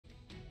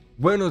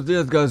Buenos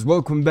dias, guys.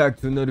 Welcome back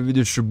to another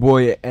video. It's your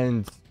boy,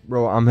 and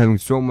bro, I'm having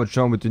so much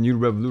fun with the new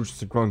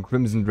Revolution Synchron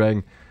Crimson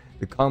Dragon.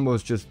 The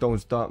combos just don't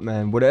stop,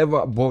 man.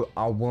 Whatever boat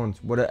I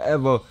want,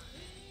 whatever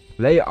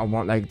layer I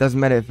want, like doesn't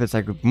matter if it's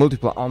like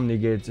multiple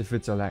omnigates, if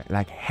it's a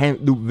like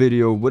hand loop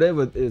video,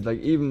 whatever it is, like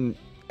even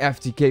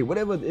FTK,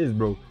 whatever it is,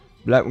 bro.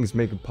 Blackwings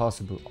make it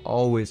possible,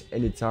 always,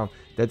 anytime.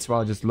 That's why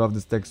I just love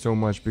this deck so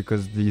much,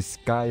 because the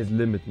sky is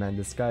limit, man.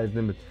 The sky is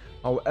limit.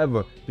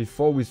 However,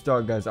 before we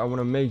start, guys, I want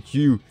to make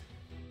you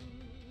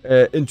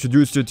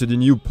introduce you to the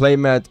new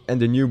playmat and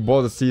the new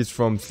border seas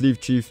from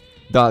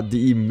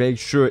sleevechief.de. Make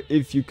sure,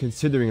 if you're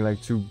considering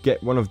like to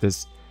get one of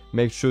this,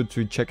 make sure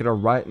to check it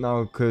out right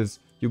now, because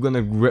you're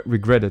gonna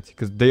regret it,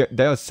 because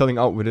they are selling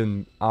out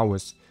within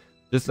hours,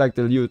 just like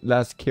the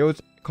last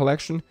Chaos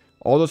collection.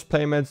 All those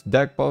playmats,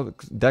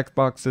 deck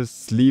boxes,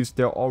 sleeves,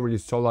 they're already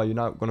sold out. You're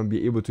not gonna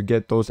be able to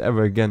get those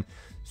ever again,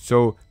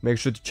 so make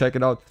sure to check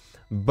it out.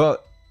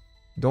 But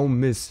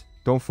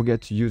don't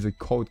forget to use the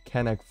code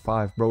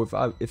CANAC5,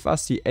 bro. If I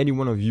see any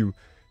one of you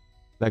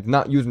like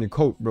not using the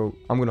code, bro,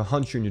 I'm gonna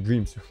hunt you in your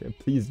dreams. Okay,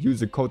 please use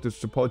the code to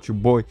support your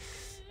boy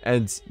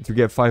and to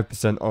get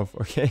 5% off.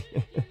 Okay.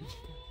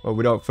 But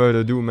without further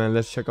ado, man,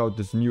 let's check out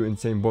this new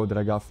insane board that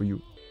I got for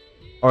you.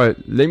 All right,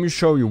 let me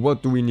show you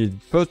what do we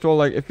need. First of all,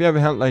 like if you have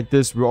a hand like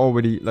this, we're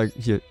already like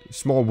here,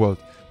 small world.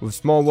 With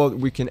small world,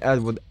 we can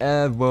add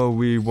whatever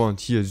we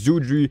want. Here,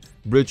 Zudri,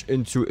 bridge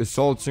into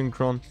Assault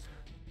Synchron,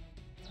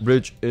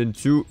 bridge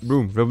into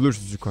boom,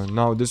 Revolution Synchron.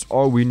 Now this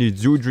all we need,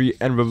 Zudri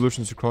and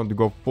Revolution Synchron to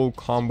go full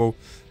combo.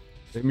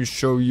 Let me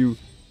show you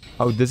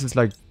how this is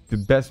like the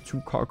best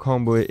 2-card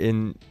combo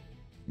in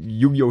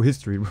Yu-Gi-Oh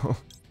history, bro.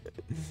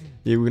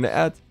 Here we're gonna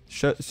add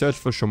search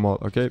for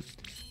Shamal. Okay,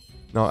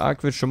 now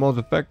activate Shamal's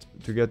effect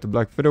to get the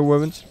Black Feather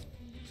weapons,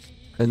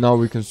 and now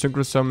we can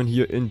synchro summon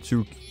here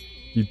into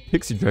the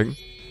Pixie Dragon.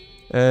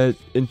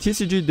 In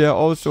TCG there are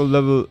also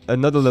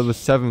another level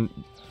 7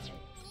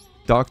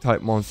 dark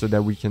type monster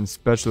that we can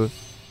special,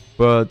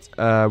 but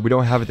we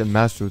don't have it in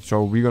master,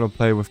 so we're gonna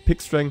play with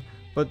Pix Strength.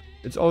 But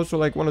it's also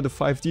like one of the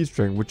 5D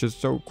strength, which is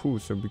so cool.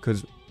 So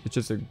because it's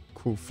just a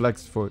cool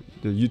flex for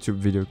the YouTube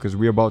video, because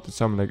we're about to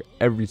summon like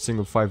every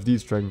single 5D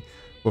strength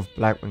with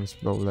Blackwings,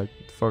 bro. Like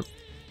what the fuck.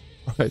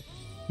 Alright,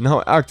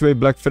 now activate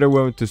Black Feather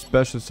Weapon to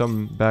special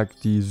summon back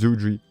the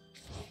Zudri.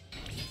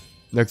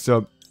 Next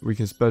up, we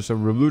can special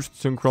Revolution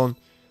Synchron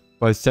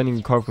by sending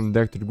a card from the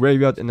deck to the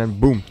graveyard, and then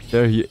boom,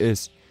 there he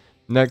is.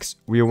 Next,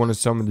 we want to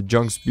summon the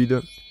Junk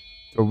Speeder.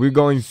 So we're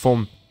going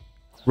from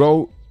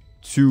Crow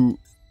to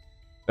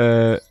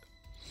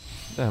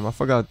damn, I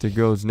forgot the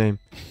girl's name.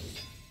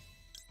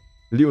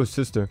 Leo's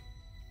sister.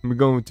 We're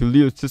going to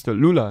Leo's sister,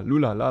 Lula,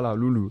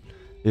 Lulu.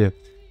 Yeah.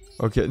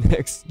 Okay,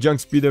 next, Junk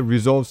Speeder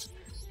resolves.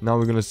 Now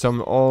we're gonna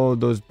summon all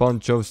those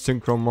bunch of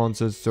synchron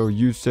monsters. So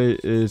Yusei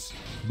is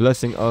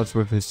blessing us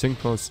with his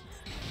synchros.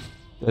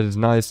 That is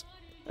nice.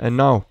 And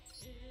now,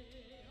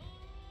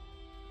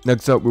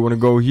 next up, we want to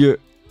go here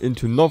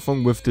into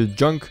Nothing with the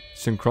Junk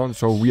Synchron.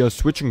 So we are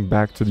switching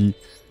back to the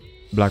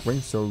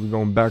Blackwing. So we're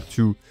going back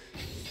to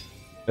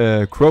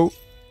Crow,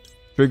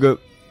 trigger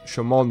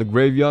Shamal in the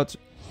graveyard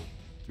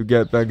to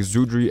get back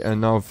Zudri, and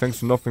now thanks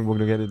to Nothing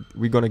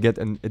we're gonna get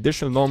an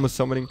additional normal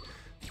summoning,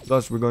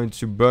 plus we're going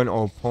to burn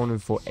our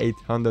opponent for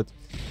 800.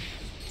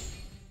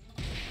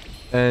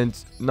 And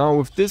now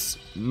with this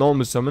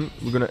normal summon,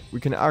 we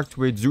can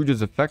activate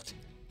Zudri's effect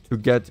to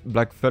get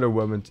Black Feather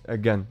Weapon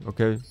again.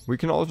 Okay, we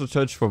can also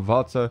search for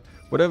Vata,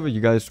 whatever you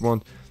guys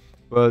want,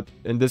 but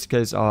in this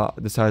case I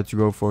decided to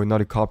go for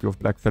another copy of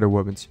Black Feather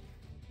Weapons.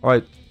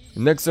 Alright,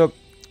 next up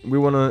we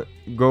want to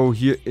go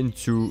here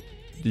into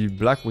the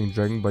Blackwing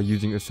Dragon by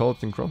using Assault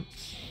Synchron.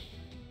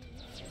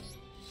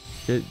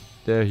 Okay,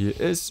 there he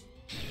is.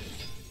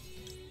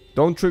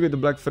 Don't trigger the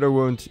Black Feather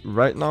Wound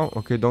right now.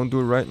 Okay, don't do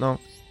it right now.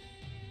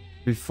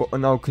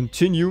 Now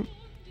continue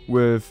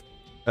with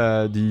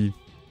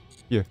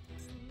here.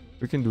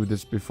 We can do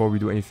this before we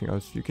do anything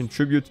else. You can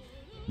tribute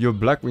your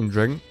Blackwing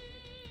Dragon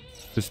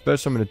to special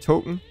summon a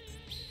token,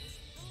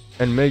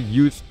 and make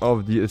use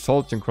of the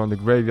Assault Synchron, the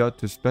graveyard,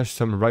 to special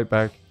summon right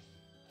back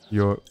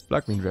your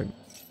Blackwing Dragon.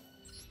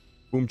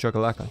 Boom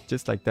chakalaka,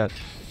 just like that.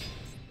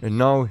 And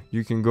now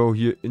you can go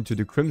here into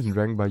the Crimson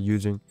Dragon by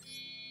using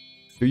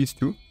these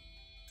two.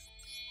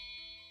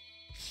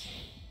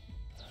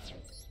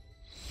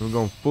 We're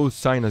going full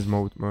Sinus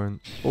mode, man.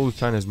 Full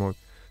Sinus mode.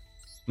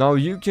 Now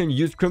you can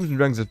use Crimson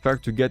Dragon's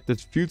effect to get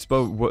this field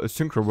spell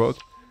Synchro World.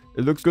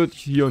 It looks good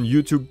here on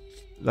YouTube,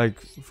 like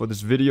for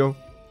this video.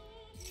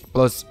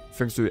 Plus,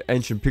 thanks to the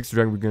Ancient Pixie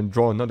Dragon, we can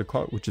draw another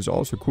card, which is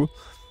also cool.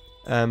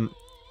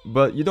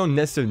 But you don't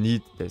necessarily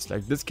need this.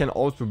 Like this can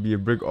also be a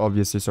brick,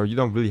 obviously, so you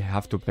don't really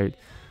have to play it.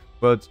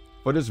 But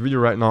for this video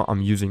right now,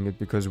 I'm using it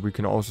because we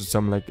can also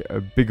summon like a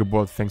bigger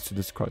board thanks to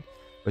this card.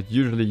 But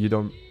usually you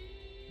don't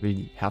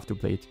really have to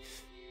play it.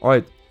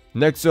 Alright,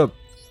 next up,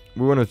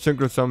 we want to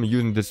synchro summon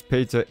using this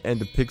Pater and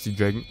the Pixie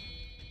Dragon.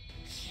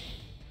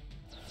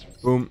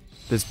 Boom,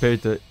 this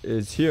Pater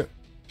is here.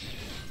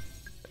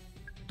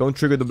 Don't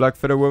trigger the Black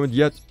Feather Weapon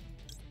yet.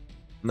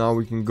 Now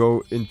we can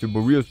go into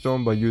Barrier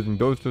Storm by using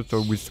those two.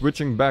 So we're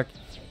switching back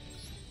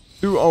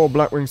to our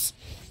Blackwings.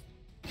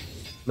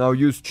 Now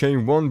use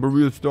chain 1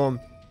 Barrier Storm,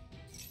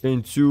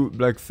 chain 2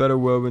 Black Feather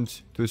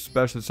Whirlwind to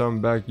special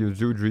summon back your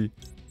Zudri.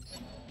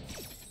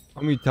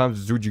 How many times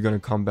is Zudri gonna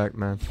come back,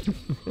 man?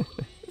 I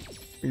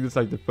think it's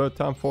like the 3rd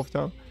time, 4th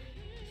time.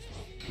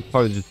 It's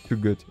probably just too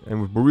good.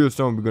 And with Barrier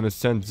Storm, we're gonna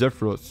send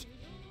Zephyros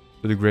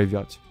to the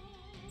graveyard.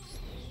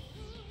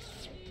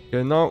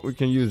 Okay, now we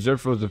can use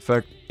Zephyros'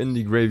 effect in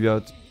the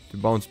graveyard to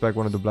bounce back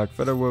one of the Black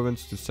Feather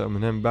Whirlwinds to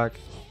summon him back.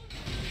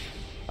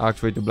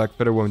 Activate the Black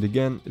Feather Whirlwind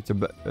again. It's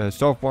a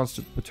soft once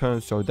per turn,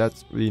 so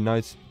that's really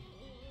nice.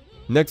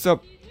 Next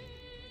up,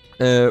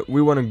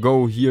 we want to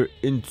go here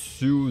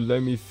into,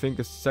 let me think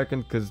a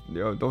second, because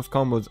those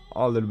combos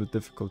are a little bit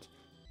difficult.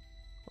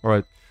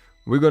 Alright,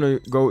 we're gonna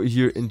go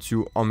here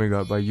into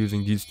Omega by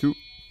using these two.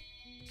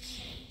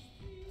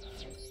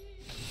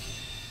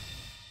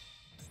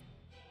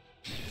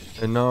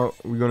 And now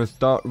we're gonna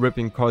start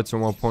ripping cards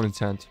from our opponent's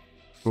hand.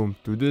 Boom,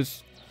 do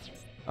this.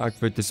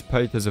 Activate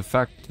Dissipate as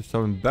effect to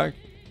summon back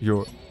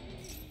your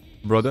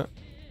brother.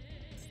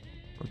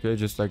 Okay,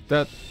 just like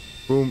that.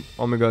 Boom,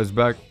 Omega is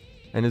back.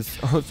 And it's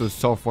also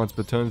soft once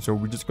per turn, so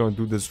we're just gonna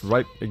do this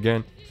right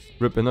again.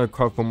 Rip another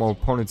card from our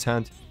opponent's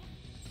hand.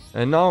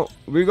 And now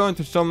we're going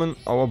to summon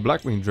our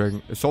Blackwing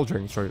Dragon, Assault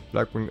Dragon, sorry,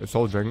 Blackwing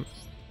Assault Dragon.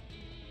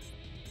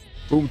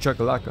 Boom,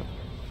 chakalaka.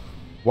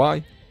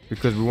 Why?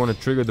 Because we want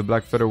to trigger the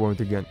Black Feather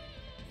Whirlwind again.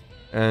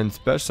 And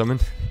special summon,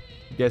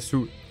 guess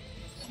who?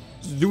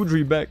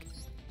 Zudri back.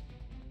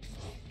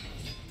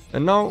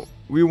 And now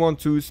we want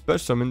to special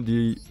summon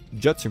the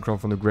Jet Synchron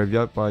from the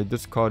graveyard by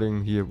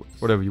discarding here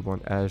whatever you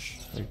want, Ash.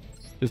 Like,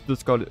 just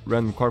discard a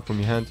random card from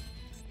your hand.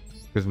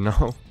 Because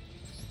now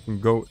you can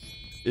go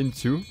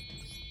into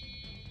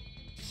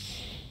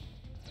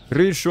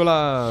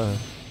Trishula.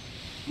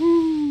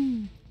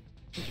 Woo!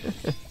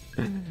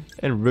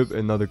 And rip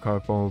another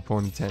card from our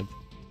opponent's hand.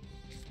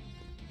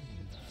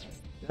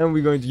 Then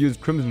we're going to use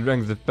Crimson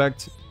Dragon's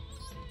effect.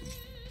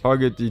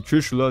 Target the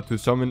Trishula to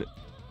summon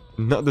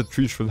another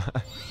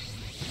Trishula.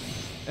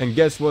 And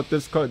guess what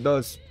this card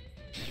does?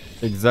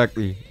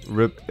 Exactly.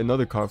 Rip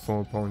another card from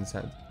our opponent's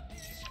hand.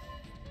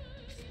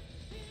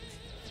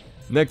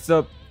 Next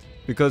up,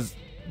 because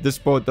this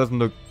board doesn't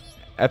look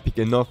epic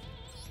enough,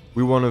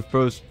 we want to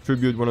first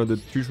tribute one of the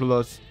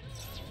Trishulas,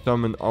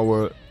 summon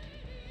our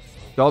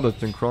Stardust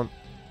Synchron.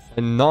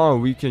 And now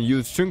we can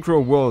use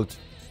Synchro World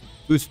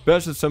to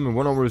special summon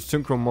one of our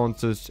Synchro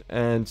monsters.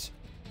 And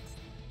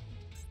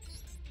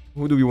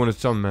who do we want to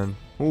summon, man?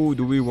 Who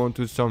do we want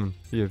to summon?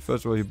 Here,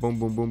 first of all, here, boom,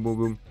 boom, boom, boom,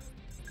 boom.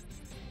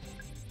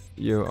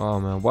 Yeah, oh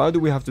man, why do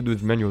we have to do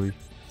this manually?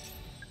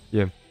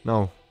 Yeah,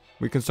 now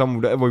we can summon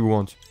whatever we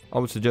want. I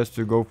would suggest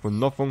to go for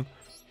nothing.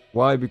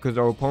 Why? Because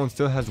our opponent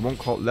still has one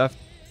card left.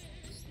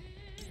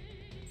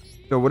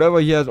 So whatever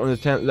he has on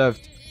his hand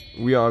left,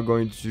 we are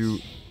going to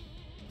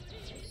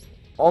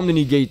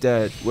omni-negate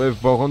that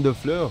with Baron de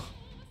Fleur.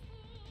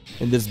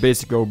 And this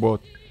basic our board.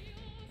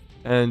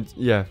 And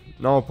yeah,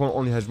 now our opponent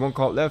only has one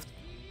card left.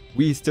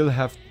 We still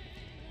have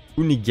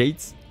 2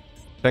 negates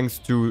thanks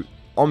to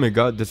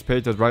Omega.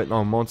 Dissipate is right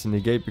now monster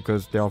negate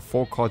because there are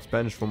 4 cards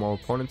banished from our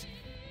opponent.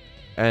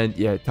 And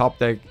yeah, top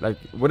deck, like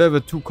whatever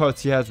 2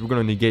 cards he has, we're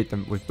gonna negate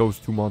them with those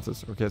 2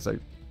 monsters. Okay, it's like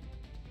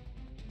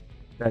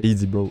that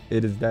easy, bro.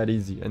 It is that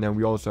easy. And then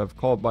we also have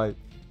called by,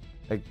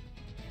 like,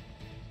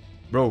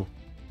 bro,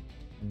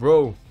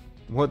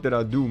 what did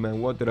I do,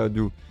 man? What did I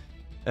do?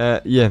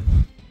 Yeah.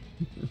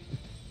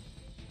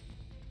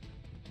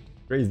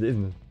 Crazy,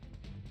 isn't it?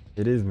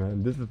 It is,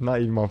 man. This is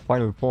not even my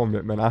final form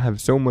yet, man. I have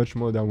so much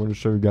more that I want to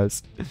show you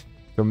guys.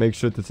 So make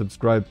sure to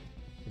subscribe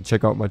and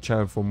check out my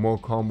channel for more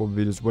combo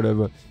videos,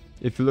 whatever.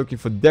 If you're looking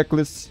for deck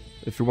lists,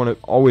 if you want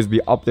to always be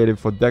updated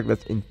for deck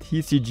lists in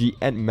TCG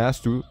and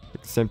Master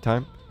at the same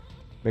time,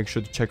 make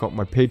sure to check out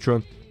my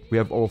Patreon. We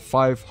have over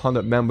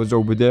 500 members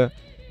over there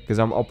because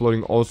I'm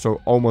uploading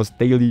also almost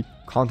daily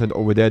content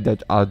over there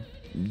that I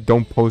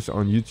don't post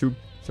on YouTube.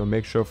 So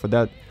make sure for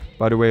that.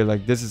 By the way,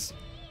 like, this is,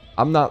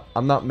 I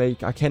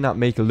cannot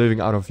make a living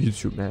out of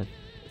YouTube, man.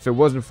 If it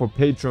wasn't for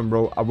Patreon,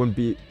 bro, I wouldn't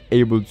be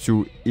able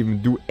to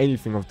even do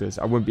anything of this.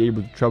 I wouldn't be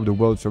able to travel the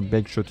world. So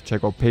make sure to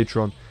check out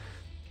Patreon.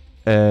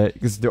 Because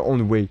it's the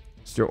only way.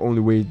 It's the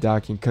only way that I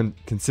can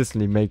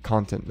consistently make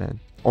content, man.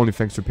 Only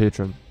thanks to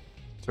Patreon.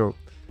 So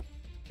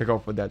check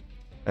out for that.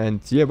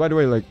 And yeah, by the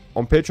way, like,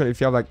 on Patreon, if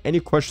you have like any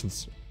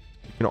questions,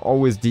 you can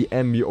always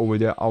DM me over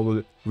there. I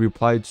will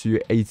reply to you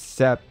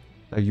ASAP.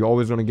 Like, you're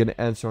always gonna get an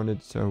answer on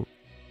it. So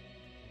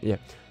yeah,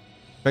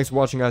 thanks for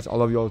watching, guys. I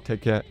love you all.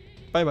 Take care.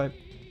 Bye bye.